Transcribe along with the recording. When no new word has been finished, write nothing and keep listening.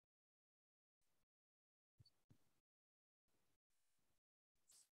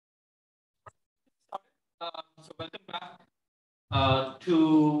So welcome back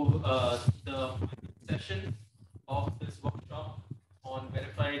to the session of this workshop on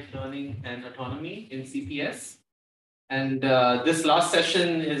verified learning and autonomy in CPS. And this last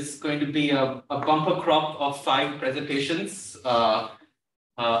session is going to be a bumper crop of 5 presentations, all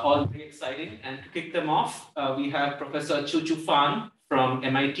very exciting. And to kick them off, we have Professor Chuchu from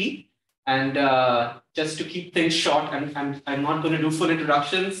MIT. And just to keep things short, I'm not going to do full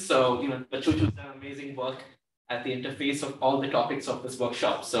introductions. So, but Chuchu's done amazing work at the interface of all the topics of this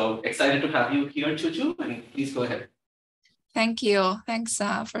workshop. So excited to have you here, Chuchu, and please go ahead. Thank you. Thanks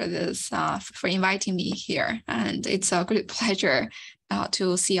for this, for inviting me here. And it's a great pleasure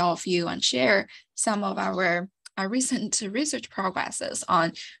to see all of you and share some of our recent research progresses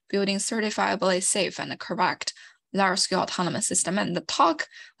on building certifiably safe and correct large-scale autonomous system. And the talk,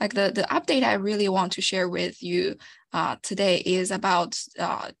 like the update I really want to share with you today is about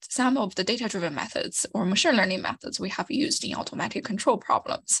some of the data-driven methods or machine learning methods we have used in automatic control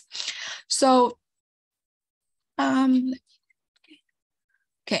problems. So, okay,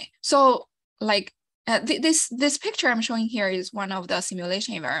 so like this picture I'm showing here is one of the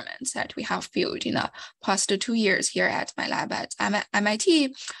simulation environments that we have built in the past 2 years here at my lab at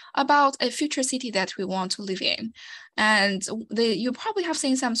MIT about a future city that we want to live in. And you probably have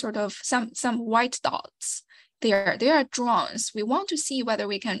seen some sort of some white dots. They are drones. We want to see whether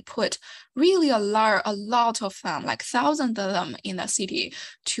we can put really a lot of them, like thousands of them in the city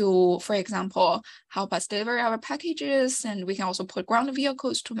to, for example, help us deliver our packages. And we can also put ground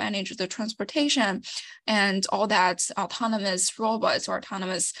vehicles to manage the transportation and all that autonomous robots or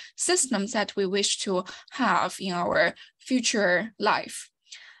autonomous systems that we wish to have in our future life.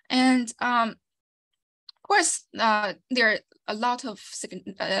 And of course, there are a lot of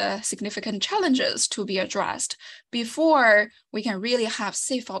significant challenges to be addressed before we can really have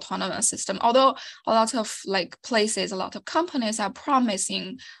safe autonomous system. Although a lot of places, a lot of companies are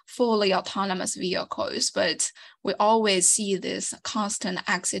promising fully autonomous vehicles, but we always see this constant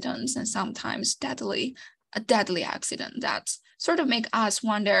accidents and sometimes a deadly accident that sort of make us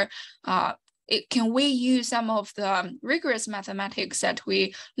wonder, can we use some of the rigorous mathematics that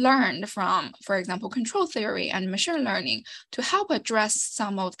we learned from, for example, control theory and machine learning to help address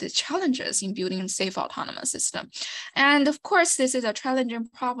some of the challenges in building a safe autonomous system? And of course, this is a challenging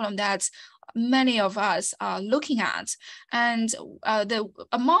problem that many of us are looking at. And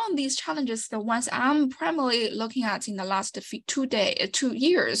among these challenges, the ones I'm primarily looking at in the last 2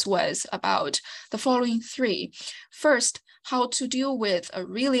 years was about the following 3. First, how to deal with a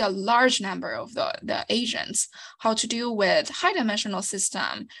large number of the agents, how to deal with high-dimensional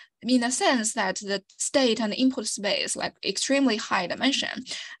system, in the sense that the state and input space, like extremely high dimension.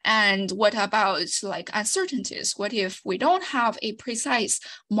 And what about like uncertainties? What if we don't have a precise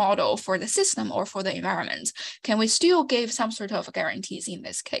model for the system or for the environment? Can we still give some sort of guarantees in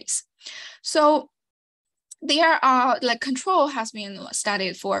this case? So there are control has been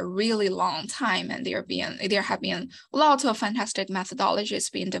studied for a really long time, and there have been a lot of fantastic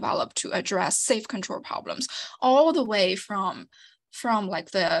methodologies being developed to address safe control problems, all the way from like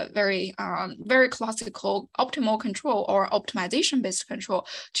the very classical optimal control or optimization-based control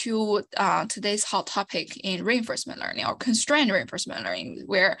to today's hot topic in reinforcement learning or constrained reinforcement learning,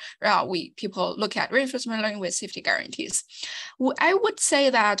 where people look at reinforcement learning with safety guarantees. I would say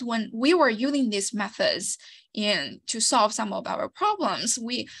that when we were using these methods to solve some of our problems,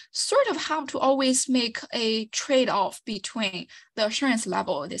 we sort of have to always make a trade-off between the assurance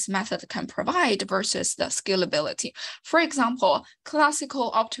level this method can provide versus the scalability. For example,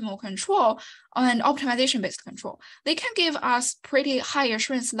 classical optimal control and optimization-based control, they can give us pretty high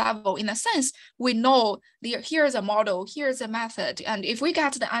assurance level in a sense we know here's a model, here's a method, and if we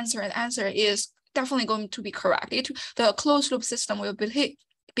get the answer is definitely going to be correct. The closed loop system will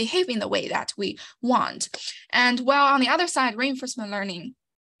behave in the way that we want. And while on the other side, reinforcement learning,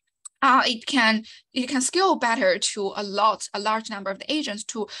 it can scale better to a large number of the agents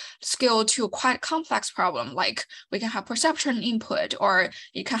to scale to quite complex problem, like we can have perception input, or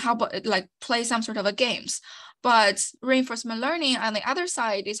it can help play some sort of a games. But reinforcement learning on the other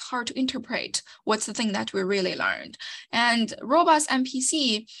side is hard to interpret what's the thing that we really learned. And robust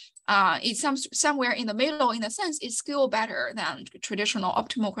MPC it's somewhere in the middle, in a sense, it's still better than traditional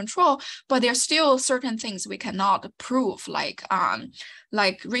optimal control, but there's still certain things we cannot prove, like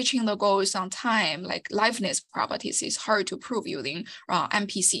reaching the goals on time, like liveness properties is hard to prove using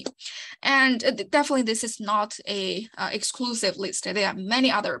MPC. And definitely this is not a exclusive list. There are many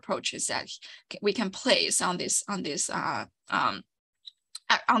other approaches that we can place on these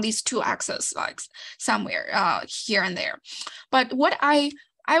 2 axes, like somewhere here and there. But what I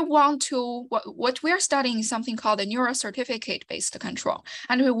I want to, what we're studying is something called the neural certificate-based control.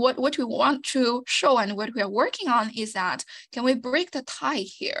 And what we want to show and what we are working on is that, can we break the tie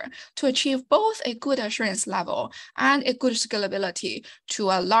here to achieve both a good assurance level and a good scalability to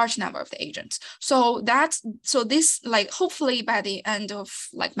a large number of the agents? So this, like, hopefully by the end of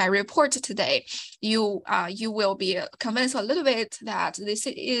like my report today, you will be convinced a little bit that this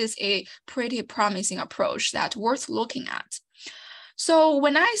is a pretty promising approach that's worth looking at. So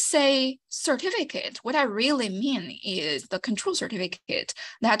when I say certificate, what I really mean is the control certificate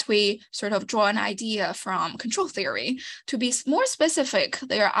that we sort of draw an idea from control theory. To be more specific,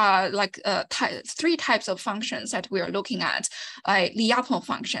 there are like three types of functions that we are looking at. A Lyapunov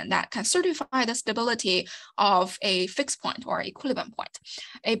function that can certify the stability of a fixed point or equilibrium point.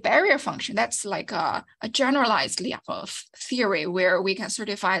 A barrier function that's like a generalized Lyapunov theory where we can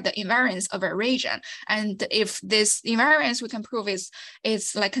certify the invariance of a region. And if this invariance we can prove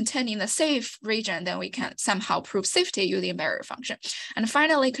is like contained in the safe region, then we can somehow prove safety using barrier function. And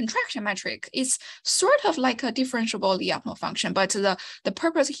finally, contraction metric is sort of like a differentiable Lyapunov function, but the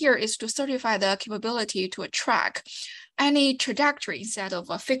purpose here is to certify the capability to track any trajectory instead of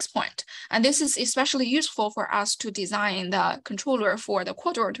a fixed point. And this is especially useful for us to design the controller for the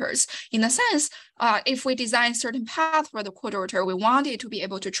quadrotors. In a sense, if we design certain path for the quadrotor, we want it to be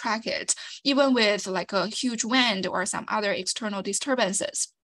able to track it, even with like a huge wind or some other external disturbances.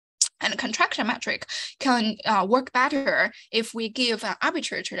 And contraction metric can work better if we give an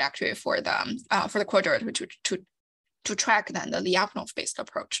arbitrary trajectory for the quadrotor to track than the Lyapunov-based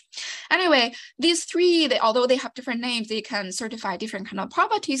approach. Anyway, these three, although they have different names, they can certify different kind of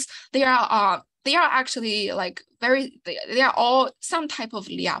properties. They are actually like they are all some type of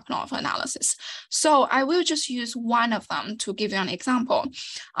Lyapunov analysis. So I will just use one of them to give you an example.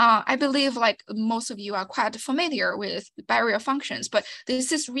 I believe like most of you are quite familiar with barrier functions, but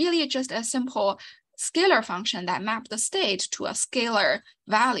this is really just a simple scalar function that map the state to a scalar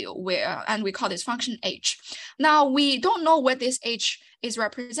value and we call this function h. Now we don't know what this h is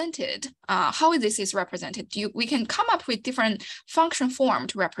represented, how this is represented. We can come up with different function form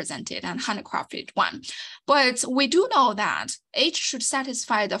to represent it and handcrafted one. But we do know that h should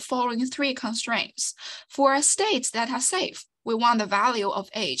satisfy the following three constraints. For states that are safe, we want the value of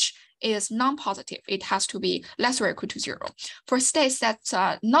h is non-positive. It has to be less or equal to 0. For states that's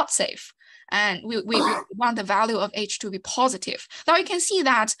not safe, and we want the value of h to be positive. Now you can see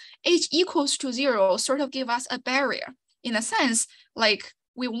that h equals to 0 sort of give us a barrier. In a sense, like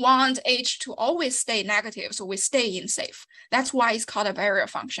we want h to always stay negative, so we stay in safe. That's why it's called a barrier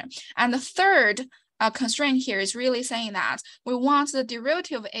function. And the third constraint here is really saying that we want the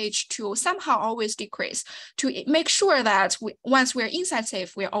derivative of h to somehow always decrease to make sure that once we're inside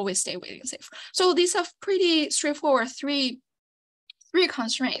safe, we always stay within safe. So these are pretty straightforward three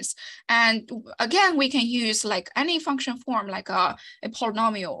constraints. And again, we can use like any function form like a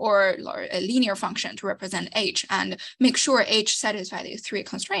polynomial or a linear function to represent h and make sure h satisfies these three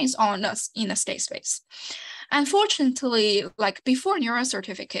constraints in a state space. Unfortunately, like before neural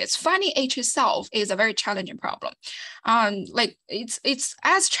certificates, finding h itself is a very challenging problem. Like it's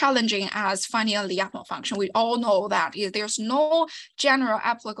as challenging as finding a Lyapunov function. We all know that there's no general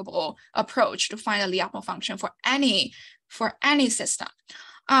applicable approach to find a Lyapunov function for any system.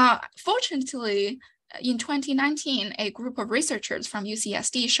 Fortunately, in 2019, a group of researchers from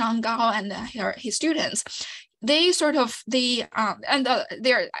UCSD, Sean Gao and his students, they sort of, there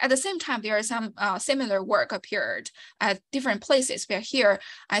at the same time, there are some similar work appeared at different places, but here,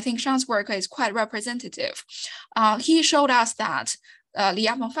 I think Sean's work is quite representative. He showed us that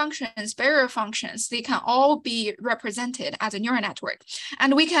Lyapunov functions, barrier functions, they can all be represented as a neural network.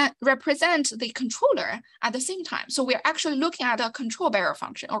 And we can represent the controller at the same time. So we're actually looking at a control barrier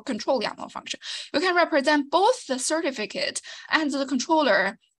function or control Lyapunov function. We can represent both the certificate and the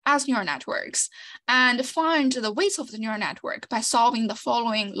controller as neural networks and find the weights of the neural network by solving the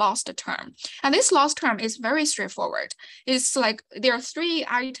following lost term. And this lost term is very straightforward. It's like there are three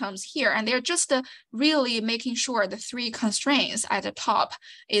items here and they're just really making sure the three constraints at the top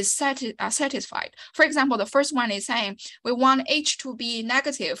is satisfied. For example, the first one is saying we want h to be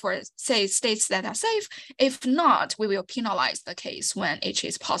negative for say states that are safe. If not, we will penalize the case when h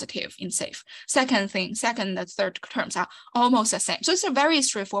is positive in safe. Second and third terms are almost the same. So it's a very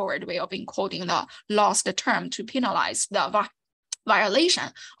straightforward way of encoding the lost term to penalize the violation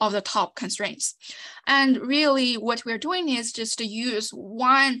of the top constraints. And really what we're doing is just to use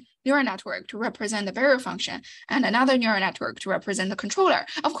one neural network to represent the barrier function and another neural network to represent the controller.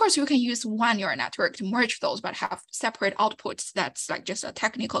 Of course, you can use one neural network to merge those, but have separate outputs. That's like just a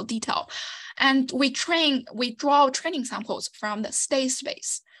technical detail. And we draw training samples from the state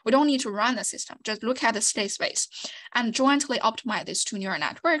space. We don't need to run the system, just look at the state space and jointly optimize these two neural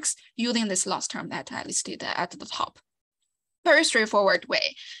networks using this loss term that I listed at the top. Very straightforward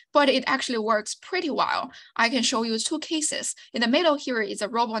way, but it actually works pretty well. I can show you two cases. In the middle here is a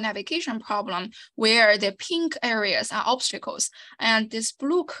robot navigation problem where the pink areas are obstacles, and this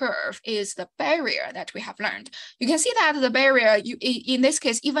blue curve is the barrier that we have learned. You can see that the barrier, in this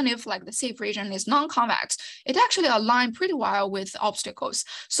case, even if like the safe region is non-convex, it actually aligns pretty well with obstacles.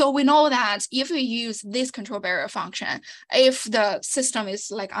 So we know that if we use this control barrier function, if the system is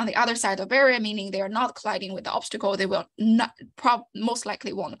like on the other side of the barrier, meaning they are not colliding with the obstacle, they will not most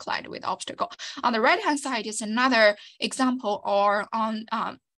likely won't collide with obstacle. On the right-hand side is another example, or on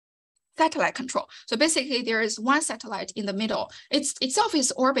satellite control. So basically there is one satellite in the middle. Itself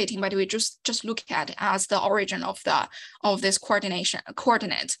is orbiting, but we just look at it as the origin of this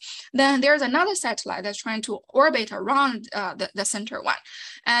coordinate. Then there's another satellite that's trying to orbit around the center one.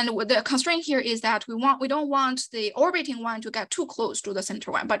 And the constraint here is that we don't want the orbiting one to get too close to the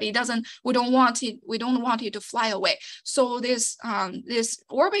center one, but we don't want it to fly away. So this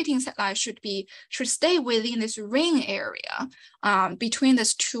orbiting satellite should stay within this ring area between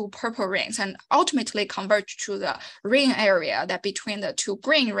these two purple rings and ultimately converge to the ring area that between the two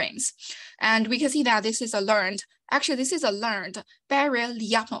green rings. And we can see that this is a learned barrier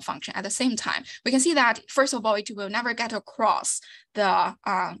Lyapunov function at the same time. We can see that, first of all, it will never get across the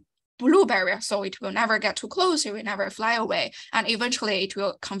blue barrier, so it will never get too close, it will never fly away, and eventually it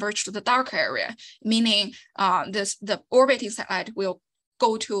will converge to the dark area, meaning the orbiting satellite will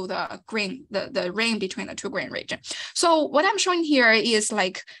go to the green, the ring between the two green region. So what I'm showing here is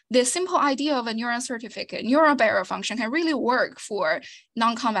like the simple idea of a neuron certificate, neural barrier function can really work for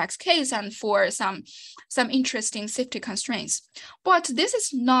non-convex case and for some interesting safety constraints. But this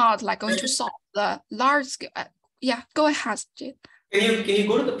is not like going to solve the large scale. Yeah, go ahead, Jade. Can you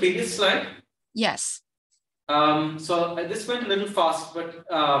go to the previous slide? Yes. So this went a little fast, but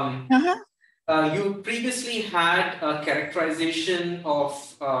you previously had a characterization of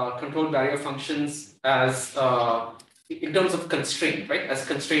control barrier functions as in terms of constraint, right? As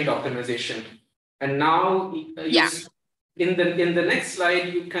constraint optimization. And now in the next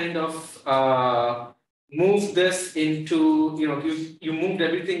slide, you kind of move this into, you moved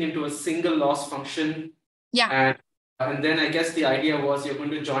everything into a single loss function. Yeah. And then I guess the idea was you're going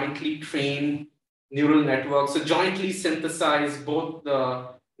to jointly train neural networks, so jointly synthesize both the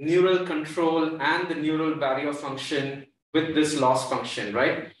neural control and the neural barrier function with this loss function,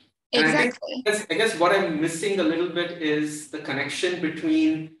 right? Exactly. And I guess what I'm missing a little bit is the connection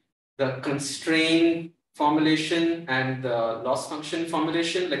between the constraint formulation and the loss function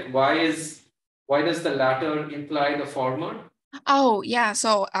formulation. Like why does the latter imply the former? Oh yeah,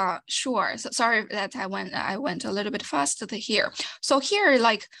 so sure. So sorry that I went a little bit faster here. So here,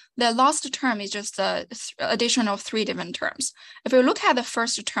 like the last term is just the addition of three different terms. If you look at the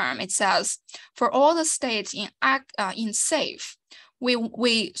first term, it says for all the states in safe,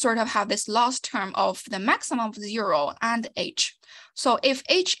 we sort of have this last term of the maximum of 0 and h. So if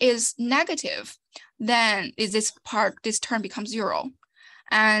h is negative, then this term becomes 0.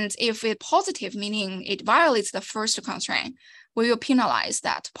 And if it's positive, meaning it violates the first constraint, we will penalize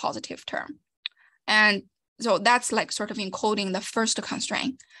that positive term. And so that's like sort of encoding the first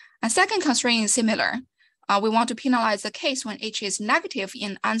constraint. And second constraint is similar. We want to penalize the case when h is negative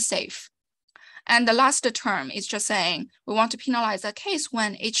in unsafe. And the last term is just saying we want to penalize the case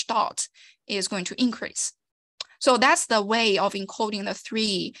when h dot is going to increase. So that's the way of encoding the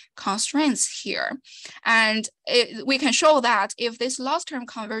three constraints here. And we can show that if this last term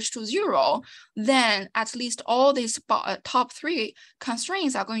converges to 0, then at least all these top three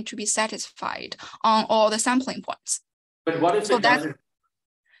constraints are going to be satisfied on all the sampling points. But what if it doesn't?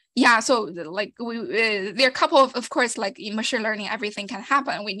 Yeah, so like there are a couple of course, like in machine learning, everything can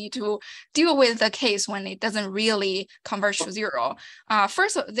happen. We need to deal with the case when it doesn't really converge to 0.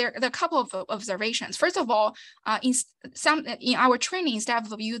 First, there are a couple of observations. First of all, in our training,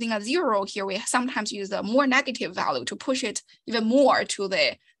 instead of using a 0 here, we sometimes use a more negative value to push it even more to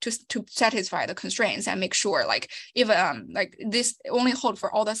satisfy the constraints and make sure like even like this only hold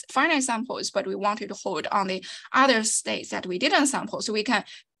for all the finite samples, but we wanted to hold on the other states that we didn't sample, so we can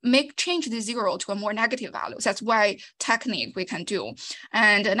change the 0 to a more negative value. That's why technique we can do.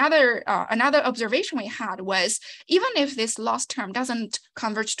 And another observation we had was, even if this loss term doesn't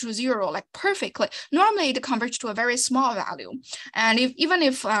converge to 0 like perfectly, normally it converges to a very small value. And even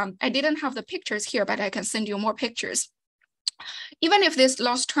if I didn't have the pictures here, but I can send you more pictures. Even if this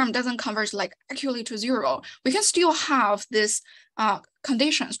loss term doesn't converge like accurately to 0, we can still have this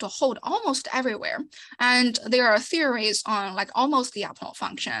conditions to hold almost everywhere. And there are theories on like almost the optimal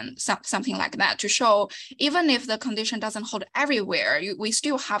function, something like that, to show even if the condition doesn't hold everywhere, we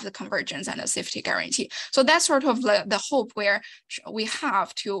still have the convergence and the safety guarantee. So that's sort of the hope where we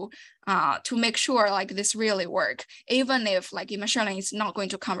have to make sure like this really work, even if like machine learning is not going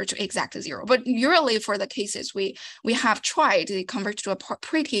to converge to exact 0. But usually for the cases we have tried, they converge to a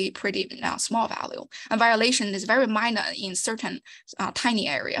pretty small value. And violation is very minor in certain tiny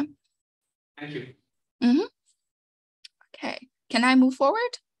area. Thank you. Okay, can I move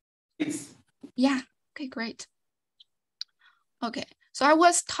forward? Please. Yeah, okay, great. Okay, so I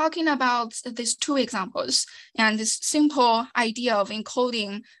was talking about these two examples and this simple idea of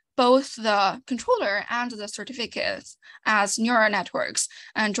encoding both the controller and the certificates as neural networks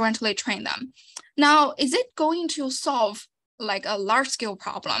and jointly train them. Now, is it going to solve like a large scale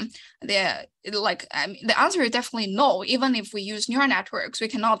problem? The answer is definitely no. Even if we use neural networks, we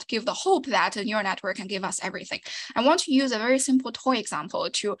cannot give the hope that a neural network can give us everything. I want to use a very simple toy example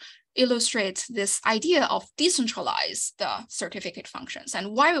to illustrate this idea of decentralize the certificate functions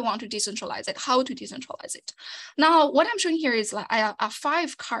and why we want to decentralize it, how to decentralize it. Now, what I'm showing here is like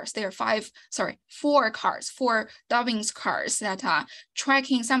 5 cars. There are 4 cars, 4 Dobbins cars that are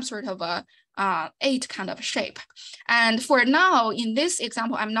tracking some sort of a 8 kind of shape. And for now, in this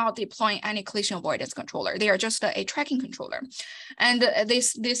example, I'm not deploying any collision avoidance controller. They are just a tracking controller. And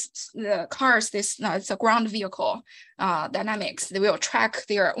the cars, it's a ground vehicle dynamics. They will track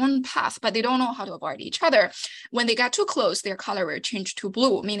their own path, but they don't know how to avoid each other. When they get too close, their color will change to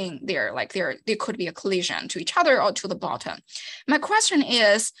blue, meaning there could be a collision to each other or to the bottom. My question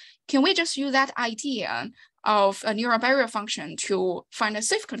is, can we just use that idea of a neural barrier function to find a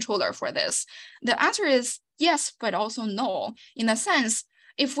safe controller for this? The answer is yes, but also no. In a sense,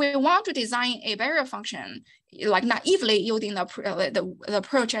 if we want to design a barrier function, like naively using the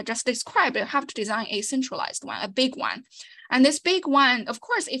approach I just described, we have to design a centralized one, a big one. And this big one, of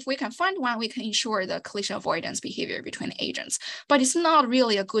course, if we can find one, we can ensure the collision avoidance behavior between agents. But it's not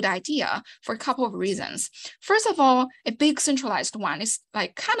really a good idea for a couple of reasons. First of all, a big centralized one is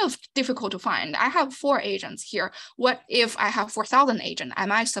like kind of difficult to find. I have 4 agents here. What if I have 4,000 agents? Am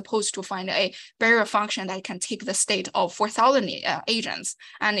I supposed to find a barrier function that can take the state of 4,000 agents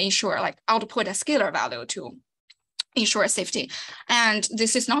and ensure like output a scalar value to ensure safety? And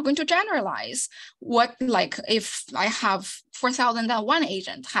this is not going to generalize. What, like if I have 4,001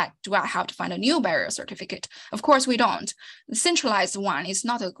 agent, do I have to find a new barrier certificate? Of course we don't. The centralized one is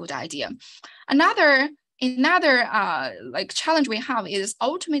not a good idea. Another like challenge we have is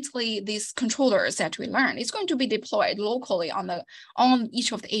ultimately these controllers that we learn is going to be deployed locally on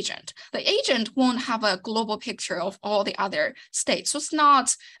each of the agent. The agent won't have a global picture of all the other states, so it's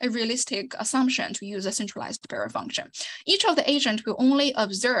not a realistic assumption to use a centralized barrier function. Each of the agent will only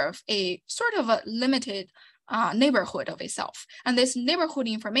observe a sort of a limited neighborhood of itself. And this neighborhood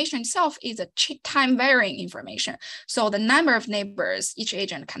information itself is a time varying information. So the number of neighbors each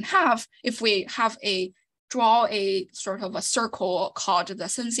agent can have, if we have draw a sort of a circle called the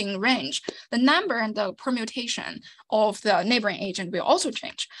sensing range, the number and the permutation of the neighboring agent will also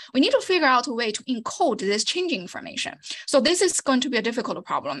change. We need to figure out a way to encode this changing information. So this is going to be a difficult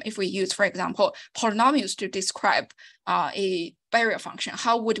problem if we use, for example, polynomials to describe a barrier function.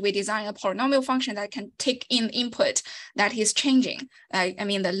 How would we design a polynomial function that can take in input that is changing? I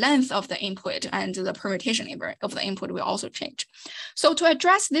mean, the length of the input and the permutation of the input will also change. So to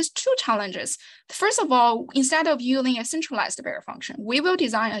address these 2 challenges, first of all, instead of using a centralized barrier function, we will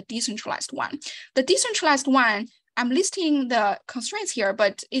design a decentralized one. The decentralized one, I'm listing the constraints here,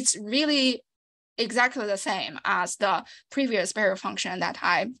 but it's really exactly the same as the previous barrier function that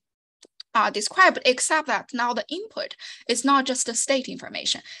I described, except that now the input is not just the state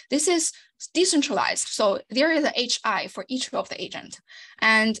information. This is decentralized. So there is a HI for each of the agent,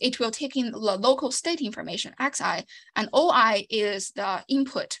 and it will take in the local state information, XI, and OI is the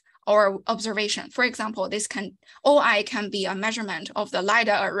input or observation. For example, OI can be a measurement of the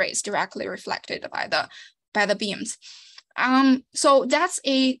LiDAR arrays directly reflected by the by the beams. So that's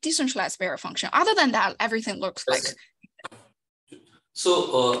a decentralized barrier function. Other than that, everything looks like.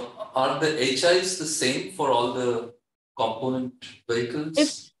 So are the HIs the same for all the component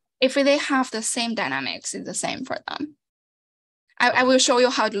vehicles? If they have the same dynamics, it's the same for them. I will show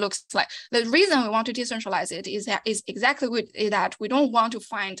you how it looks like. The reason we want to decentralize it is exactly that we don't want to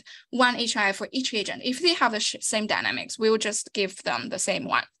find one HI for each agent. If they have the same dynamics, we will just give them the same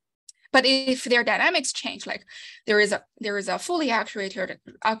one. But if their dynamics change, like there is a fully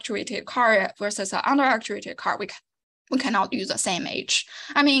actuated car versus an under-actuated car, we cannot use the same H.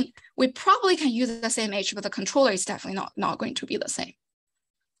 I mean, we probably can use the same H, but the controller is definitely not going to be the same.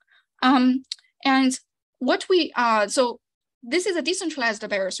 And what we so this is a decentralized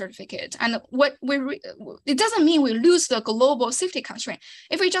barrier certificate, and what it doesn't mean we lose the global safety constraint.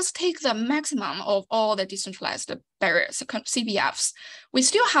 If we just take the maximum of all the decentralized barriers, CBFs, we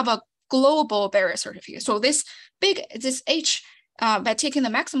still have a global barrier certificate. So this H, by taking the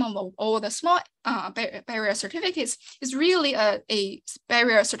maximum of all the small barrier certificates, is really a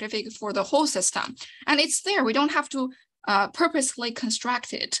barrier certificate for the whole system, and it's there. We don't have to purposely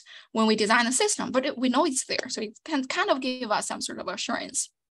construct it when we design the system, but we know it's there. So it can kind of give us some sort of assurance.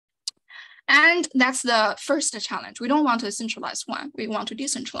 And that's the first challenge. We don't want to centralize one, we want to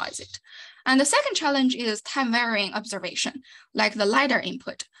decentralize it. And the second challenge is time varying observation, like the LiDAR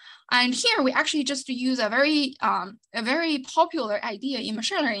input. And here we actually just use a very popular idea in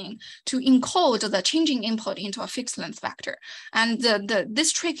machine learning to encode the changing input into a fixed length vector. And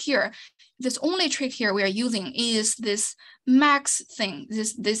this only trick here we are using is this max thing.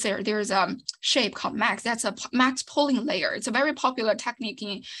 There's a shape called max. That's a max polling layer. It's a very popular technique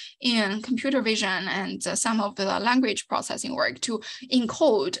in computer vision and some of the language processing work to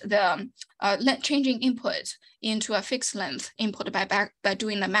encode the changing input into a fixed length input by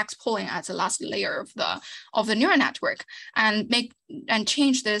doing the max polling as the last layer of the neural network, and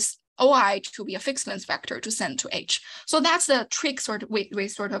change this OI to be a fixed length vector to send to H. So that's the trick we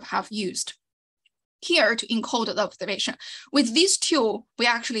sort of have used here to encode the observation. With these two, we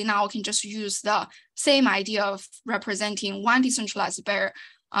actually now can just use the same idea of representing one decentralized barrier,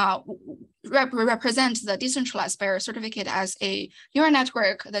 represent the decentralized barrier certificate as a neural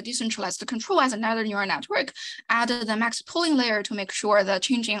network, the decentralized control as another neural network, add the max polling layer to make sure the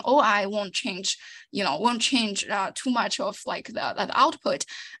changing OI won't change too much of like the output,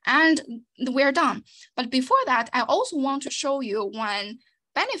 and we're done. But before that, I also want to show you one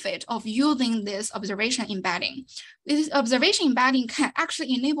benefit of using this observation embedding. This observation embedding can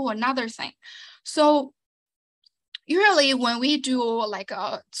actually enable another thing. So usually when we do like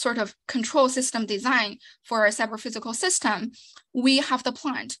a sort of control system design for a cyber-physical system, we have the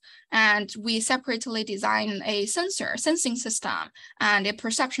plant and we separately design a sensing system and a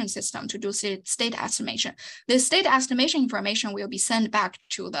perception system to do state estimation. This state estimation information will be sent back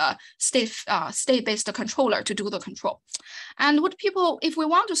to the state-based controller to do the control. And if we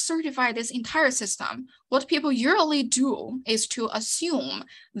want to certify this entire system, what people usually do is to assume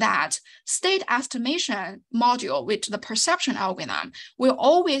that state estimation module with the perception algorithm will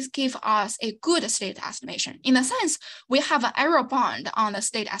always give us a good state estimation. In a sense, we have an error bond on the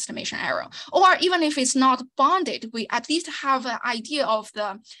state estimation error. Or even if it's not bonded, we at least have an idea of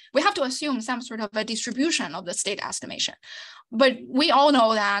we have to assume some sort of a distribution of the state estimation. But we all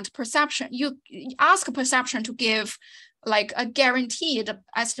know that perception, you ask perception to give like a guaranteed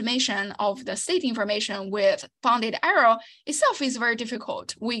estimation of the state information with bounded error itself is very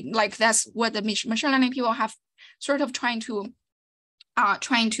difficult. That's what the machine learning people have sort of trying to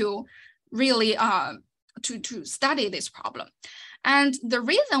really to study this problem. And the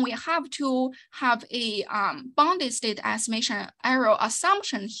reason we have to have a bounded state estimation error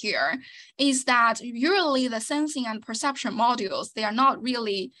assumption here is that usually the sensing and perception modules, they are not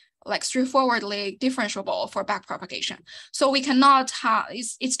really like straightforwardly differentiable for backpropagation. So we cannot have,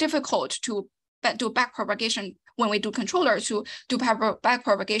 it's difficult to do backpropagation when we do controllers to do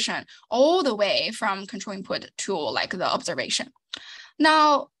backpropagation all the way from control input to like the observation.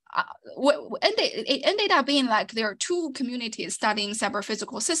 Now, it ended up being like there are two communities studying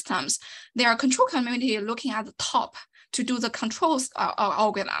cyber-physical systems. There are control community looking at the top to do the controls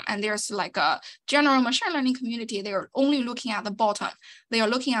algorithm. And there's like a general machine learning community. They are only looking at the bottom. They are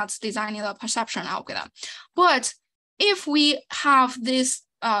looking at designing the perception algorithm. But if we have this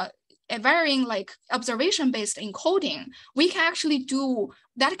a varying like observation-based encoding, we can actually do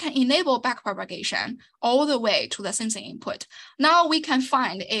that can enable backpropagation all the way to the sensing input. Now we can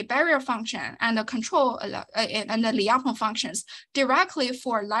find a barrier function and a control and the Lyapunov functions directly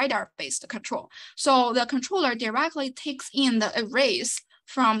for LiDAR-based control. So the controller directly takes in the arrays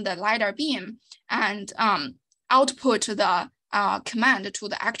from the LiDAR beam and output the command to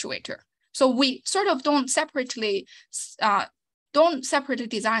the actuator. So we sort of don't separately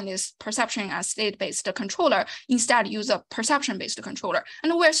design this perception and state-based controller, instead use a perception-based controller.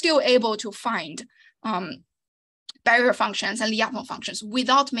 And we're still able to find barrier functions and Lyapunov functions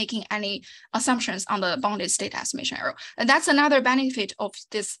without making any assumptions on the bounded state estimation error. And that's another benefit of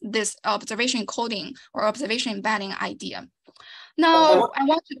this observation coding or observation embedding idea. Now, I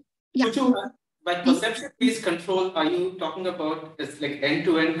want to, yeah. By perception-based control, are you talking about it's like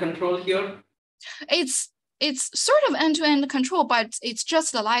end-to-end control here? It's sort of end-to-end control, but it's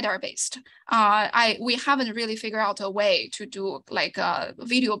just the LiDAR-based. We haven't really figured out a way to do like a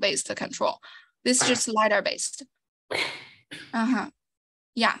video-based control. This is just LiDAR-based.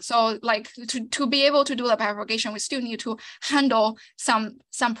 Yeah, so like to be able to do the propagation, we still need to handle some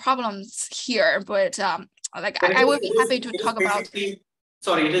problems here, but like I will be happy to talk about.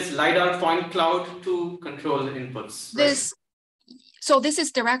 Sorry, it is LiDAR point cloud to control the inputs. So this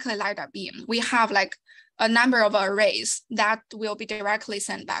is directly LiDAR beam. We have like a number of arrays that will be directly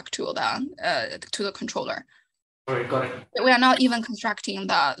sent back to the controller. All right, got it. We are not even constructing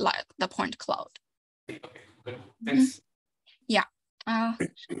the point cloud. Okay, good. Thanks. Yeah.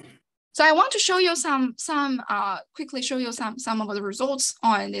 So I want to show you quickly show you some of the results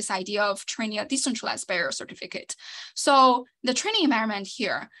on this idea of training a decentralized barrier certificate. So the training environment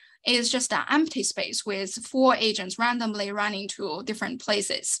here is just an empty space with 4 agents randomly running to different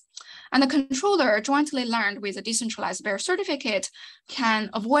places. And the controller jointly learned with a decentralized barrier certificate can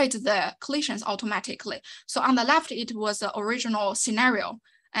avoid the collisions automatically. So on the left, it was the original scenario.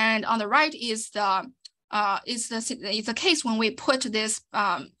 And on the right is the case when we put this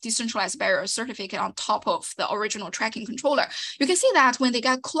decentralized barrier certificate on top of the original tracking controller. You can see that when they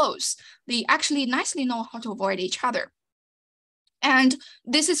get close, they actually nicely know how to avoid each other. And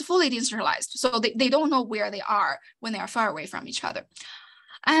this is fully decentralized, so they don't know where they are when they are far away from each other.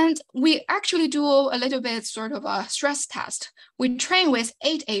 And we actually do a little bit sort of a stress test. We train with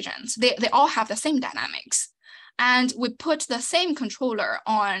 8 agents. They all have the same dynamics. And we put the same controller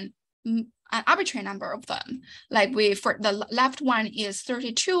on an arbitrary number of them. Like for the left one is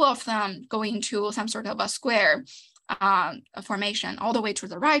 32 of them going to some sort of a square formation. All the way to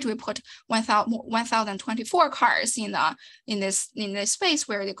the right, we put 1,024 cars in this space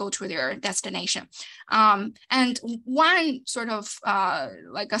where they go to their destination. And one sort of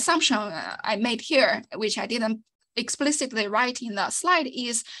like assumption I made here, which I didn't explicitly write in the slide,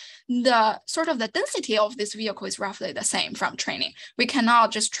 is the sort of the density of this vehicle is roughly the same from training. We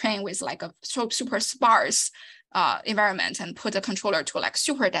cannot just train with like a super sparse environment and put the controller to like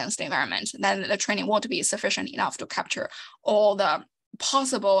super dense environment. Then the training won't be sufficient enough to capture all the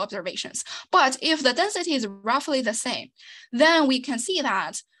possible observations. But if the density is roughly the same, then we can see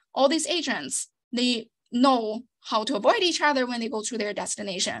that all these agents, they know how to avoid each other when they go to their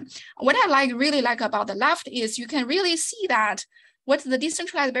destination. What I really like about the left is you can really see that what the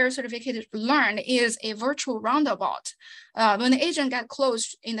decentralized barrier certificate learned is a virtual roundabout. When the agent get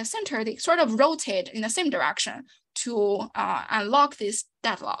close in the center, they sort of rotate in the same direction to unlock this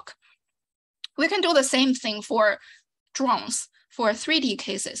deadlock. We can do the same thing for drones, for 3D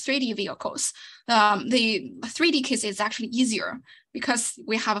cases, 3D vehicles. The 3D case is actually easier because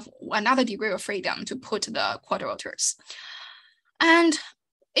we have another degree of freedom to put the quadrotors. And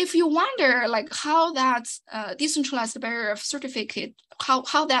if you wonder like how that decentralized barrier certificate,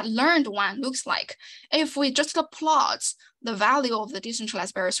 how that learned one looks like, if we just plot the value of the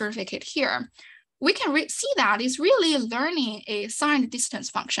decentralized barrier certificate here, we can see that it's really learning a signed distance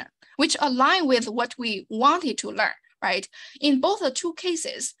function, which align with what we wanted to learn, right? In both the 2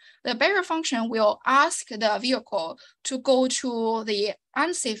 cases, the barrier function will ask the vehicle to go to the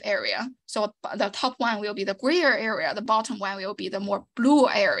unsafe area. So the top one will be the grayer area, the bottom one will be the more blue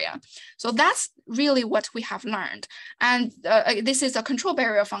area. So that's really what we have learned. And this is a control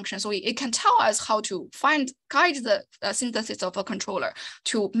barrier function. So it can tell us how to guide the synthesis of a controller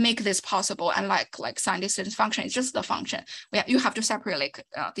to make this possible. And like sign distance function, it's just the function. You have to separately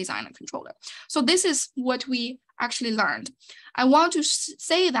design a controller. So this is what we actually learned. I want to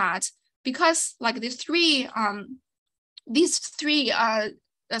say that because like these three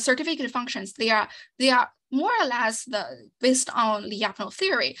certificate functions, they are more or less based on Lyapunov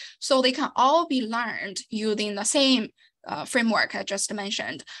theory. So they can all be learned using the same framework I just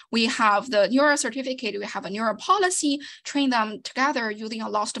mentioned. We have the neural certificate, we have a neural policy, train them together using a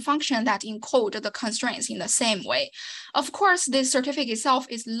loss function that encode the constraints in the same way. Of course, this certificate itself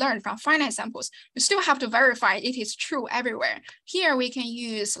is learned from finite samples. You still have to verify it is true everywhere. Here we can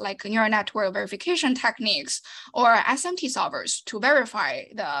use like neural network verification techniques or SMT solvers to verify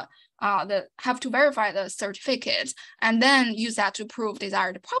the certificate and then use that to prove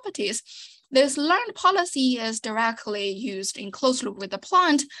desired properties. This learned policy is directly used in closed loop with the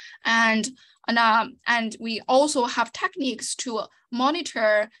plant, and we also have techniques to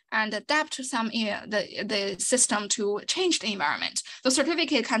monitor and adapt some the system to change the environment. The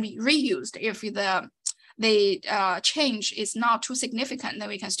certificate can be reused if the change is not too significant. Then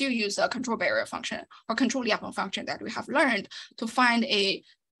we can still use a control barrier function or control Lyapunov function that we have learned to find a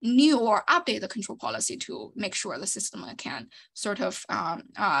new or update the control policy to make sure the system can sort of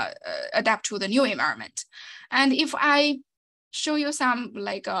adapt to the new environment. And if I show you some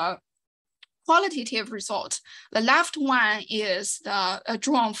like qualitative result, the left one is a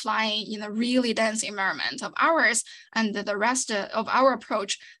drone flying in a really dense environment of ours, and the rest of our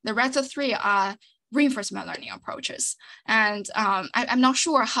approach, the rest of three are reinforcement learning approaches. And I'm not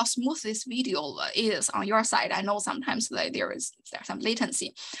sure how smooth this video is on your side. I know sometimes there's some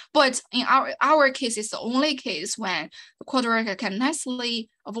latency, but in our case, it's the only case when the quadrilateral can nicely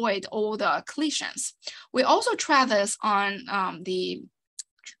avoid all the collisions. We also try this on the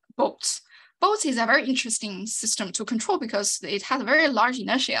boats. Boats is a very interesting system to control because it has a very large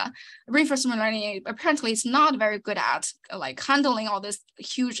inertia. Reinforcement learning apparently is not very good at like handling all this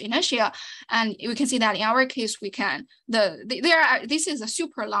huge inertia. And we can see that in our case, we can, this is a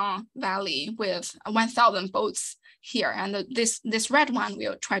super long valley with 1,000 boats here. And this red one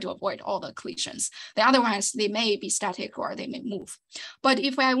will try to avoid all the collisions. The other ones, they may be static or they may move. But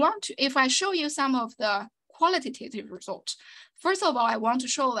if I show you some of the qualitative results, first of all, I want to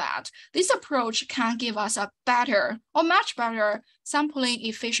show that this approach can give us a better or much better sampling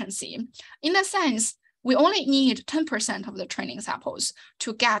efficiency. In the sense, we only need 10% of the training samples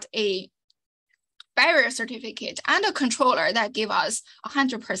to get a barrier certificate and a controller that give us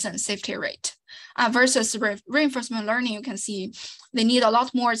 100% safety rate. Versus reinforcement learning, you can see they need a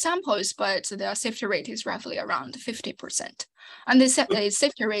lot more samples, but the safety rate is roughly around 50%. And the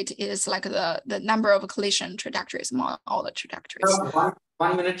safety rate is like the number of collision trajectories among all the trajectories.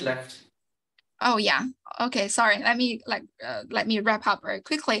 1 minute left. Oh yeah. Okay. Sorry. Let me wrap up very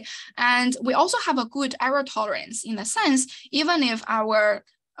quickly. And we also have a good error tolerance in the sense, even if our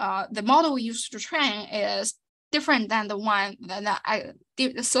the model we used to train is different than the one that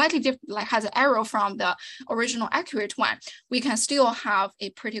slightly different, like has an error from the original accurate one, we can still have a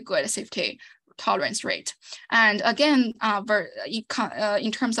pretty good safety tolerance rate. And again,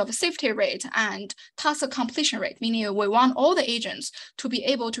 in terms of safety rate and task completion rate, meaning we want all the agents to be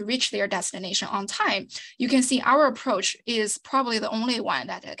able to reach their destination on time, you can see our approach is probably the only one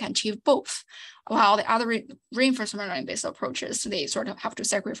that can achieve both, while the other reinforcement learning-based approaches, they sort of have to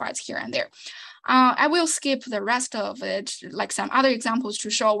sacrifice here and there. I will skip the rest of it, like some other examples to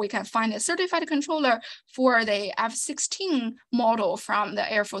show we can find a certified controller for the F-16 model from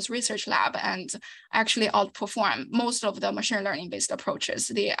the Air Force Research Lab and actually outperform most of the machine learning-based approaches.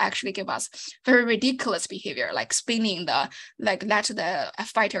 They actually give us very ridiculous behavior, like spinning let the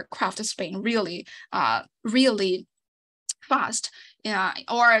fighter craft spin really, really fast,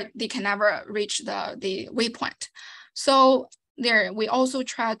 or they can never reach the waypoint. So there, we also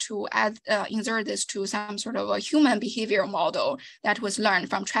try to insert this to some sort of a human behavior model that was learned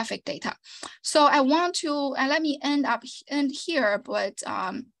from traffic data. So I want to, and let me end here, but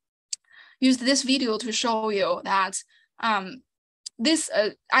use this video to show you that this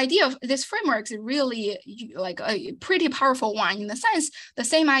idea of this framework is really like a pretty powerful one in the sense the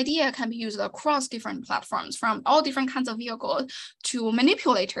same idea can be used across different platforms from all different kinds of vehicles to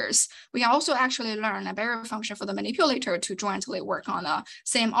manipulators. We can also actually learn a barrier function for the manipulator to jointly work on the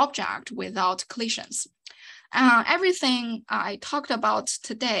same object without collisions. Everything I talked about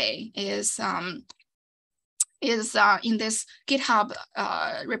today is in this GitHub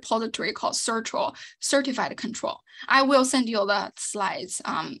repository called Certified Control. I will send you the slides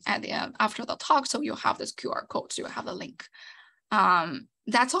after the talk, so you'll have this QR code, so you'll have the link.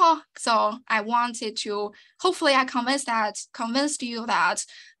 That's all. So I wanted to, hopefully I convinced you that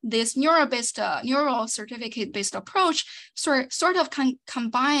this neural certificate-based approach sort of can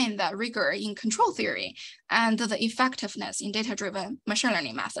combine the rigor in control theory and the effectiveness in data-driven machine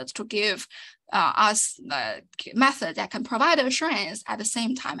learning methods to give us the method that can provide assurance at the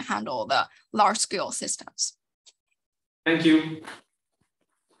same time handle the large-scale systems. Thank you.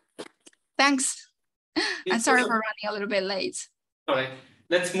 Thanks. I'm sorry for running a little bit late. All right.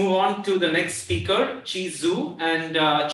 Let's move on to the next speaker, Chi Zhu. And